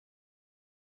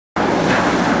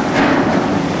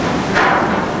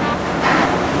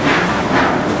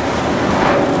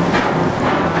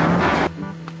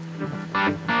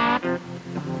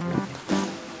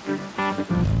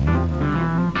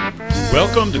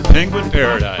Welcome to Penguin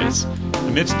Paradise.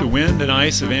 Amidst the wind and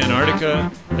ice of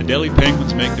Antarctica, Adelie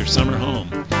penguins make their summer home.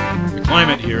 The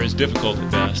climate here is difficult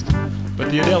at best, but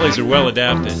the Adelies are well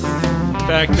adapted. In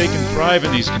fact, they can thrive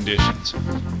in these conditions.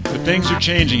 But things are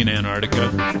changing in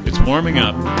Antarctica. It's warming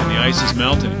up and the ice is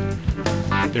melting.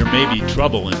 There may be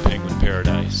trouble in Penguin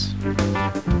Paradise.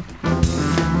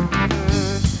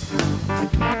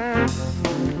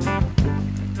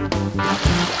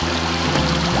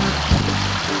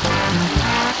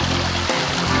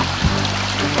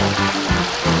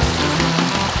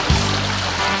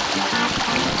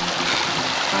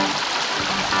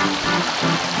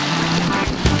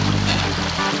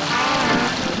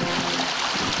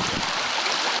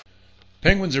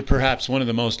 Penguins are perhaps one of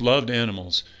the most loved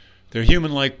animals. Their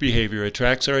human-like behavior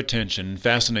attracts our attention and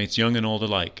fascinates young and old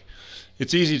alike.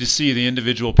 It's easy to see the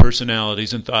individual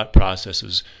personalities and thought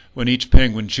processes when each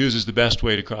penguin chooses the best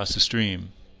way to cross the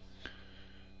stream.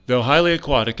 Though highly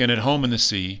aquatic and at home in the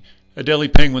sea,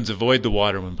 Adelie penguins avoid the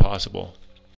water when possible.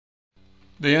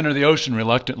 They enter the ocean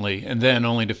reluctantly and then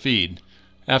only to feed.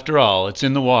 After all, it's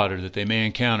in the water that they may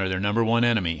encounter their number one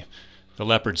enemy, the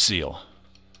leopard seal.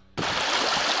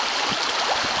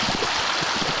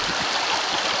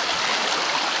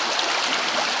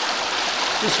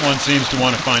 This one seems to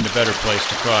want to find a better place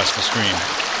to cross the stream.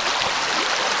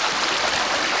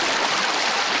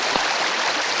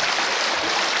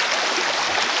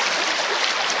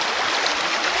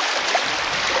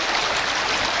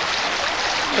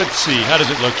 Let's see, how does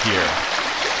it look here?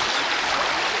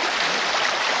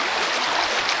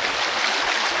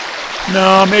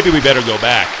 No, maybe we better go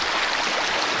back.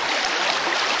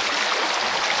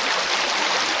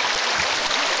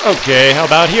 Okay, how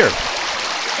about here?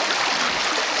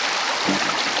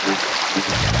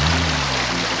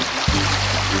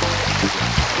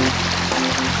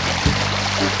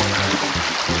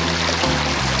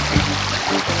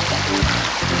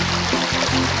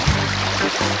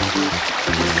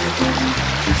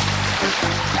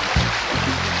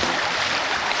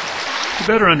 To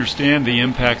better understand the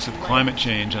impacts of climate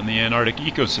change on the Antarctic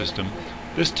ecosystem,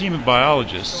 this team of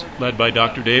biologists, led by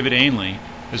Dr. David Ainley,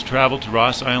 has traveled to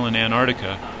Ross Island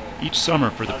Antarctica each summer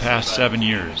for the past 7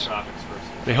 years.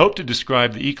 They hope to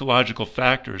describe the ecological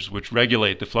factors which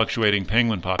regulate the fluctuating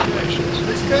penguin populations.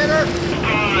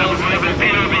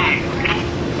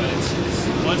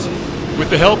 With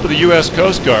the help of the U.S.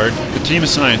 Coast Guard, the team of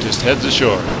scientists heads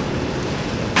ashore.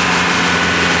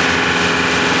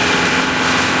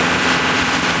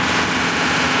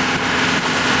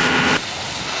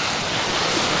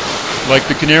 Like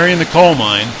the canary in the coal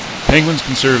mine, penguins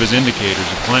can serve as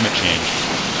indicators of climate change.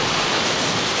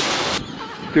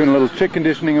 Doing a little chick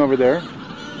conditioning over there.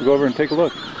 We'll go over and take a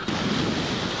look.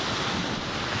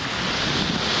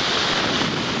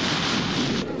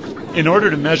 In order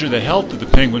to measure the health of the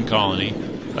penguin colony,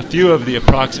 a few of the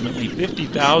approximately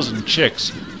 50,000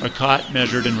 chicks are caught,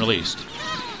 measured, and released.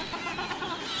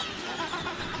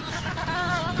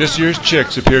 This year's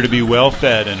chicks appear to be well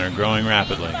fed and are growing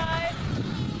rapidly.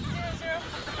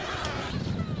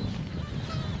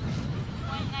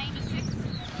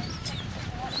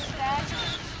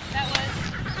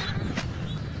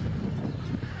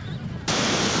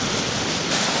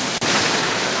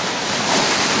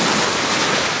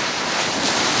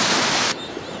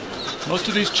 Most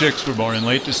of these chicks were born in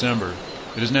late December.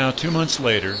 It is now 2 months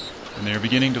later, and they are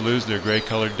beginning to lose their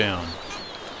gray-colored down.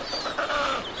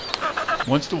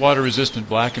 Once the water-resistant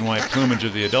black and white plumage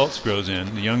of the adults grows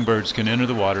in, the young birds can enter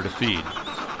the water to feed.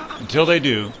 Until they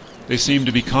do, they seem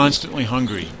to be constantly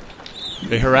hungry.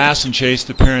 They harass and chase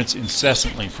the parents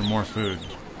incessantly for more food.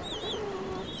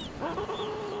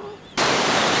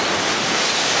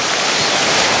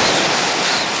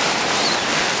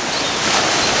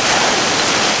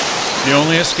 The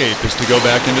only escape is to go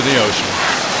back into the ocean.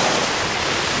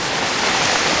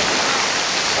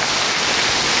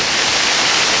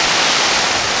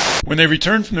 When they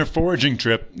return from their foraging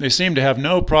trip, they seem to have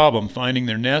no problem finding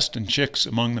their nest and chicks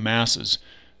among the masses.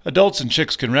 Adults and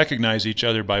chicks can recognize each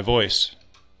other by voice.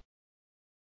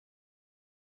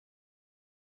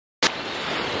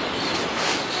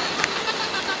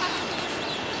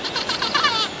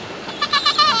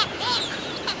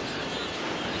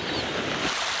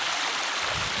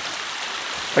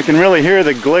 I can really hear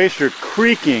the glacier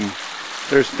creaking.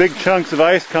 There's big chunks of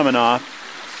ice coming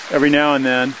off every now and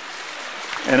then.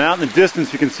 And out in the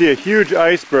distance you can see a huge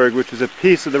iceberg, which is a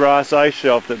piece of the Ross ice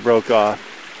shelf that broke off.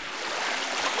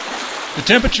 The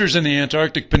temperatures in the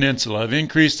Antarctic Peninsula have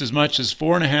increased as much as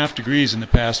 4.5 degrees in the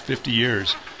past 50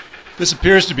 years. This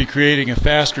appears to be creating a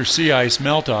faster sea ice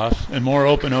melt-off and more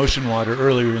open ocean water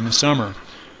earlier in the summer.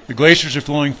 The glaciers are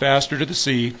flowing faster to the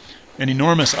sea, and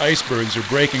enormous icebergs are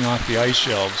breaking off the ice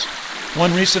shelves.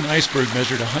 One recent iceberg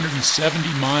measured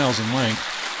 170 miles in length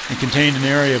and contained an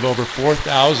area of over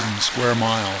 4,000 square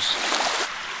miles.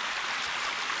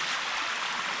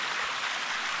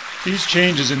 These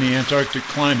changes in the Antarctic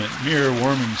climate mirror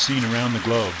warming seen around the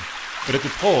globe, but at the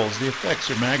poles the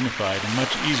effects are magnified and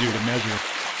much easier to measure.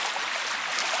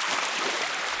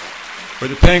 For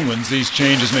the penguins, these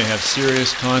changes may have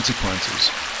serious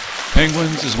consequences.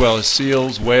 Penguins, as well as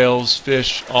seals, whales,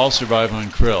 fish, all survive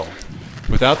on krill.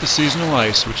 Without the seasonal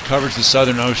ice, which covers the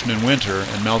southern ocean in winter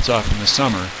and melts off in the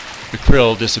summer, the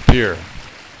krill disappear.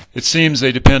 It seems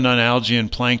they depend on algae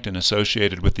and plankton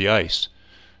associated with the ice.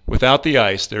 Without the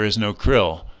ice, there is no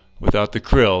krill. Without the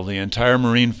krill, the entire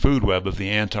marine food web of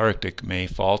the Antarctic may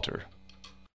falter.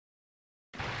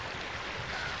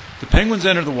 The penguins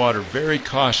enter the water very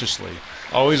cautiously,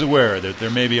 always aware that there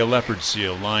may be a leopard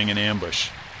seal lying in ambush.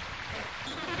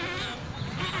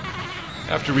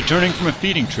 After returning from a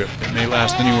feeding trip that may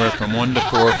last anywhere from 1 to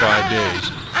 4 or 5 days,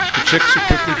 the chicks are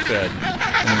quickly fed,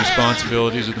 and the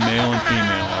responsibilities of the male and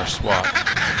female are swapped.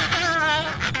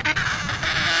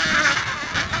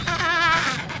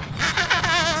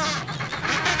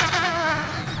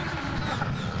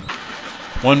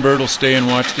 One bird will stay and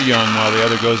watch the young while the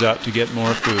other goes out to get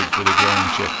more food for the growing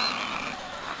chick.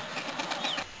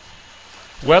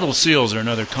 Weddell seals are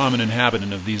another common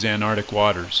inhabitant of these Antarctic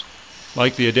waters.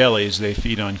 Like the Adelies, they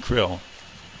feed on krill.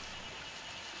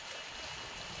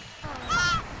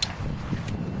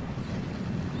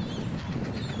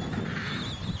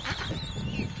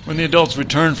 When the adults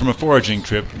return from a foraging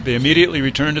trip, they immediately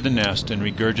return to the nest and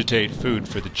regurgitate food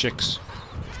for the chicks.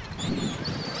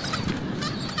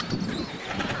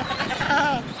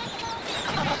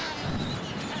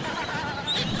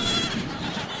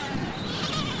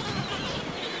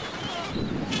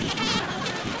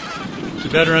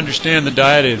 To better understand the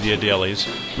diet of the Adelies,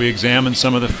 we examine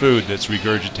some of the food that's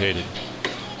regurgitated.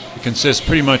 It consists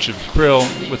pretty much of krill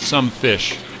with some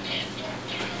fish.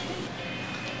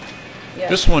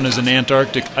 This one is an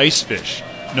Antarctic ice fish,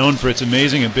 known for its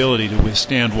amazing ability to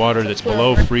withstand water that's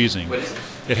below freezing.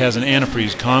 It has an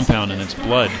antifreeze compound in its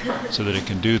blood so that it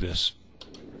can do this.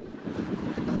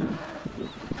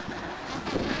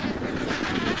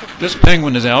 This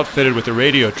penguin is outfitted with a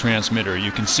radio transmitter. You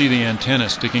can see the antenna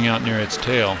sticking out near its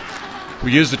tail.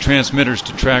 We use the transmitters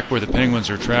to track where the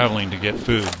penguins are traveling to get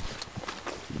food.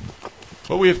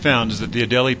 What we have found is that the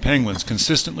Adelie penguins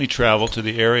consistently travel to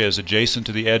the areas adjacent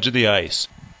to the edge of the ice.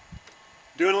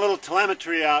 Doing a little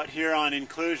telemetry out here on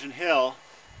Inclusion Hill,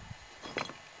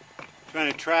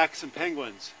 trying to track some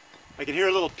penguins. I can hear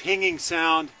a little pinging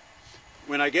sound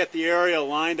when I get the area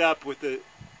lined up with the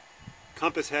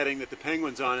compass heading that the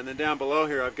penguin's on, and then down below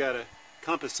here I've got a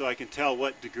compass so I can tell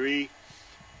what degree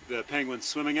the penguin's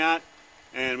swimming at.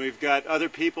 And we've got other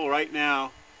people right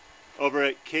now over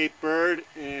at Cape Bird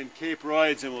and Cape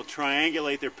Royds, and we'll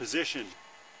triangulate their position.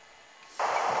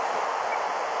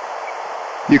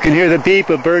 You can hear the beep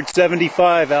of bird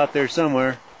 75 out there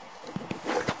somewhere.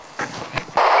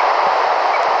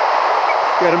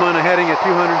 Got him on a heading at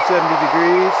 270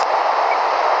 degrees.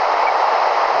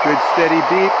 Good steady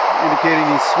beep, indicating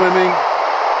he's swimming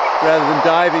rather than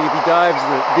diving. If he dives,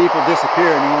 the beep will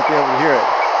disappear and you won't be able to hear it.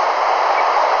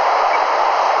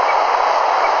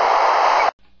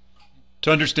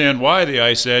 To understand why the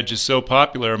ice edge is so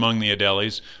popular among the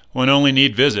Adelies, one only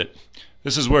need visit.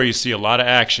 This is where you see a lot of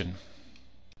action.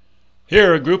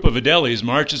 Here, a group of Adelies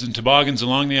marches in toboggans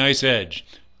along the ice edge.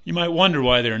 You might wonder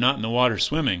why they are not in the water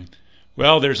swimming.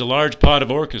 Well, there's a large pod of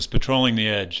orcas patrolling the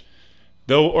edge.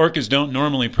 Though orcas don't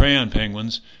normally prey on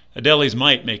penguins, Adelies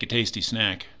might make a tasty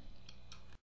snack.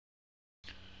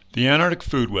 The Antarctic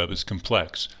food web is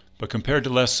complex, but compared to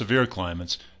less severe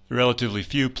climates, the relatively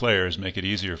few players make it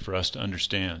easier for us to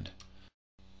understand.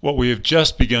 What we have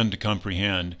just begun to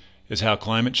comprehend is how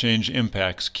climate change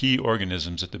impacts key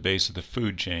organisms at the base of the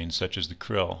food chain, such as the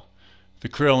krill. The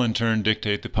krill in turn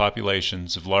dictate the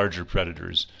populations of larger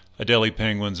predators, Adelie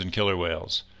penguins and killer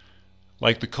whales.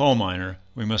 Like the coal miner,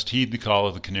 we must heed the call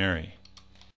of the canary.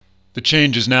 The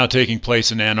changes now taking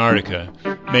place in Antarctica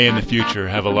may in the future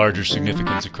have a larger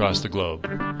significance across the globe.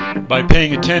 By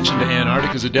paying attention to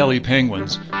Antarctica's Adelie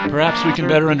penguins, perhaps we can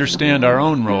better understand our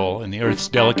own role in the Earth's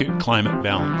delicate climate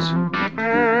balance.